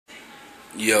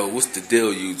Yo, what's the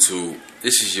deal, YouTube?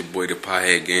 This is your boy, the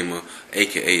Pothead Gamer,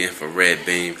 aka Infrared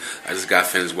Beam. I just got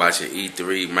finished watching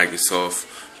E3,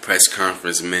 Microsoft press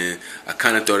conference, man. I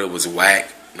kind of thought it was whack,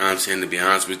 you know what I'm saying, to be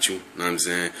honest with you, you know what I'm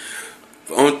saying.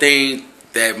 The only thing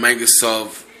that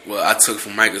I took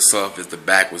from Microsoft is the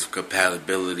backwards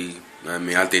compatibility, you know what I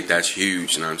mean. I think that's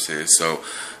huge, you know what I'm saying. So,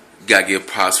 you gotta give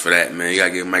props for that, man. You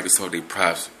gotta give Microsoft their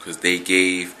props, because they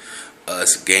gave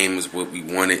us gamers what we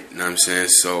wanted, you know what I'm saying.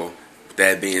 So,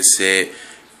 that being said,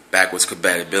 backwards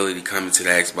compatibility coming to the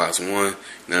Xbox One. You know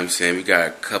what I'm saying? We got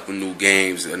a couple new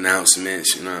games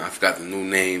announcements. You know, I forgot the new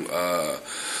name.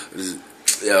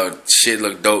 Shit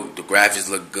look dope. The graphics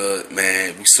look good,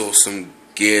 man. We saw some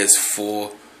Gears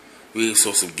 4. We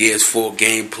saw some Gears 4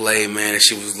 gameplay, man. That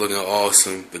shit was looking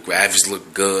awesome. The graphics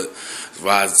look good.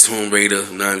 Rise of Tomb Raider.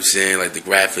 You know what I'm saying? Like the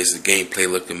graphics, the gameplay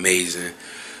looked amazing.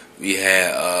 We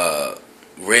had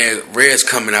Rare's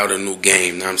coming out a new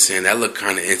game, you know what I'm saying? That looked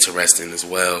kind of interesting as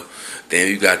well. Then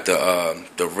you got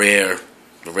the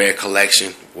Rare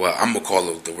collection. Well, I'm gonna call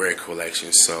it the Rare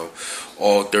collection. So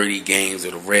all 30 games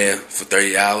of the Rare for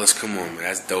 $30. Come on, man,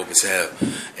 that's dope as hell.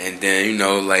 And then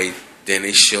then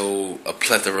they show a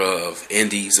plethora of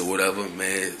indies or whatever,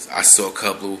 man. I saw a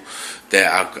couple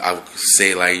that I could say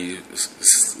you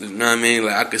know what I mean?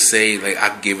 Like I could say I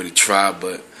could give it a try,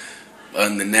 but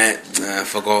other than that,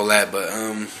 fuck all that. But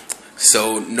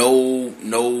so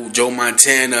no Joe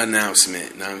Montana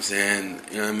announcement. You know what I'm saying?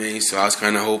 You know what I mean? So I was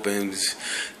kind of hoping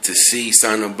to see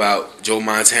something about Joe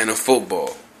Montana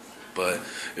football. But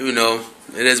you know,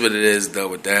 it is what it is though.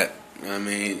 With that, you know what I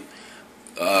mean?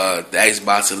 The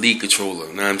Xbox Elite controller.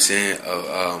 You know what I'm saying?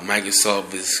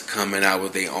 Microsoft is coming out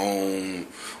with their own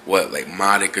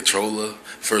modded controller,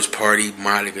 first party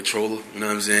modded controller. You know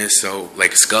what I'm saying? So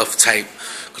like scuff type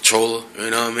controller, you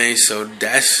know what I mean? So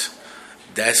that's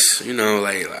you know,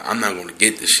 I'm not gonna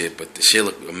get the shit, but the shit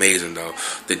looked amazing though.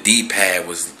 The D-pad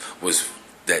was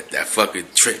that fucking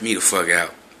tripped me the fuck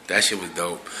out. That shit was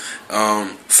dope.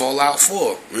 Fallout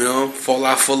 4, you know,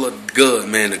 Fallout 4 looked good,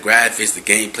 man. The graphics, the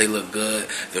gameplay looked good.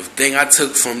 The thing I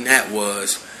took from that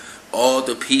was all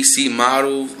the PC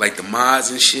models, like the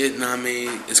mods and shit, you know what I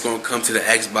mean? It's gonna come to the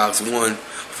Xbox One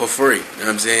for free, you know what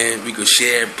I'm saying? We could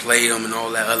share, play them, and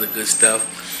all that other good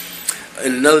stuff.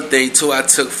 And another thing too, I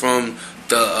took from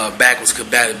the backwards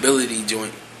compatibility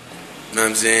joint. You know what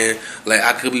I'm saying? Like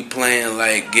I could be playing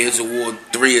Gears of War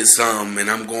 3 or something, and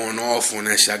I'm going off on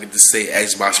that shit. I could just say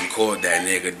Xbox record that, and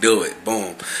they could do it.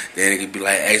 Boom. Then it could be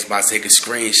like Xbox take a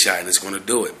screenshot, and it's gonna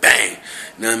do it. Bang.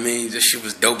 You know what I mean? This shit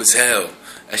was dope as hell.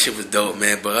 That shit was dope,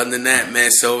 man. But other than that, man,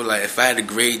 so if I had to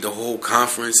grade the whole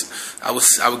conference, I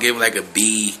would give it a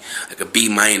B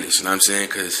minus. You know what I'm saying?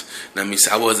 Because you know what I mean,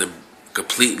 so I wasn't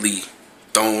completely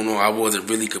thrown off. I wasn't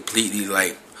really completely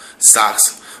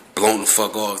socks blown the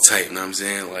fuck off type. You know what I'm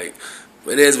saying?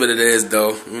 But it is what it is,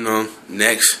 though. You know.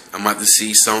 Next, I'm about to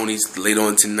see Sony's later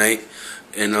on tonight,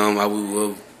 and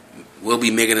we'll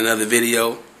be making another video.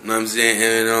 You know what I'm saying?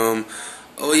 And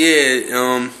oh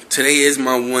yeah, today is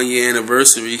my 1-year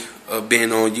anniversary of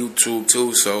being on YouTube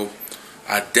too, so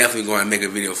I definitely gonna make a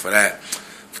video for that.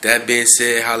 With that being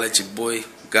said, holla at your boy.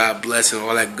 God bless and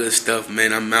all that good stuff,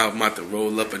 man. I'm out. I'm about to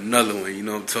roll up another one. You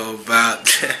know what I'm talking about?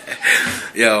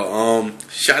 Yo,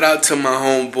 shout out to my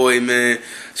homeboy, man.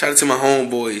 Shout out to my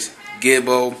homeboys,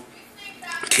 Gibbo,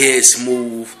 Kid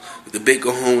Smooth, the Big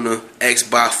Kahuna,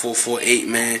 Xbox 448,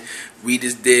 man. We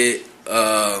just did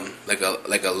like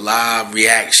a live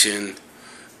reaction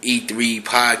E3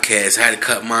 podcast. I had to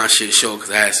cut my shit short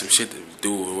because I had some shit to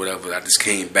do or whatever. I just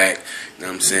came back, you know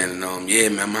what I'm saying? And yeah,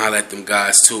 man, I'm holla at them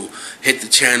guys too. Hit the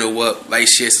channel up, like,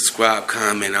 share, subscribe,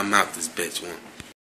 comment. I'm out this bitch, man.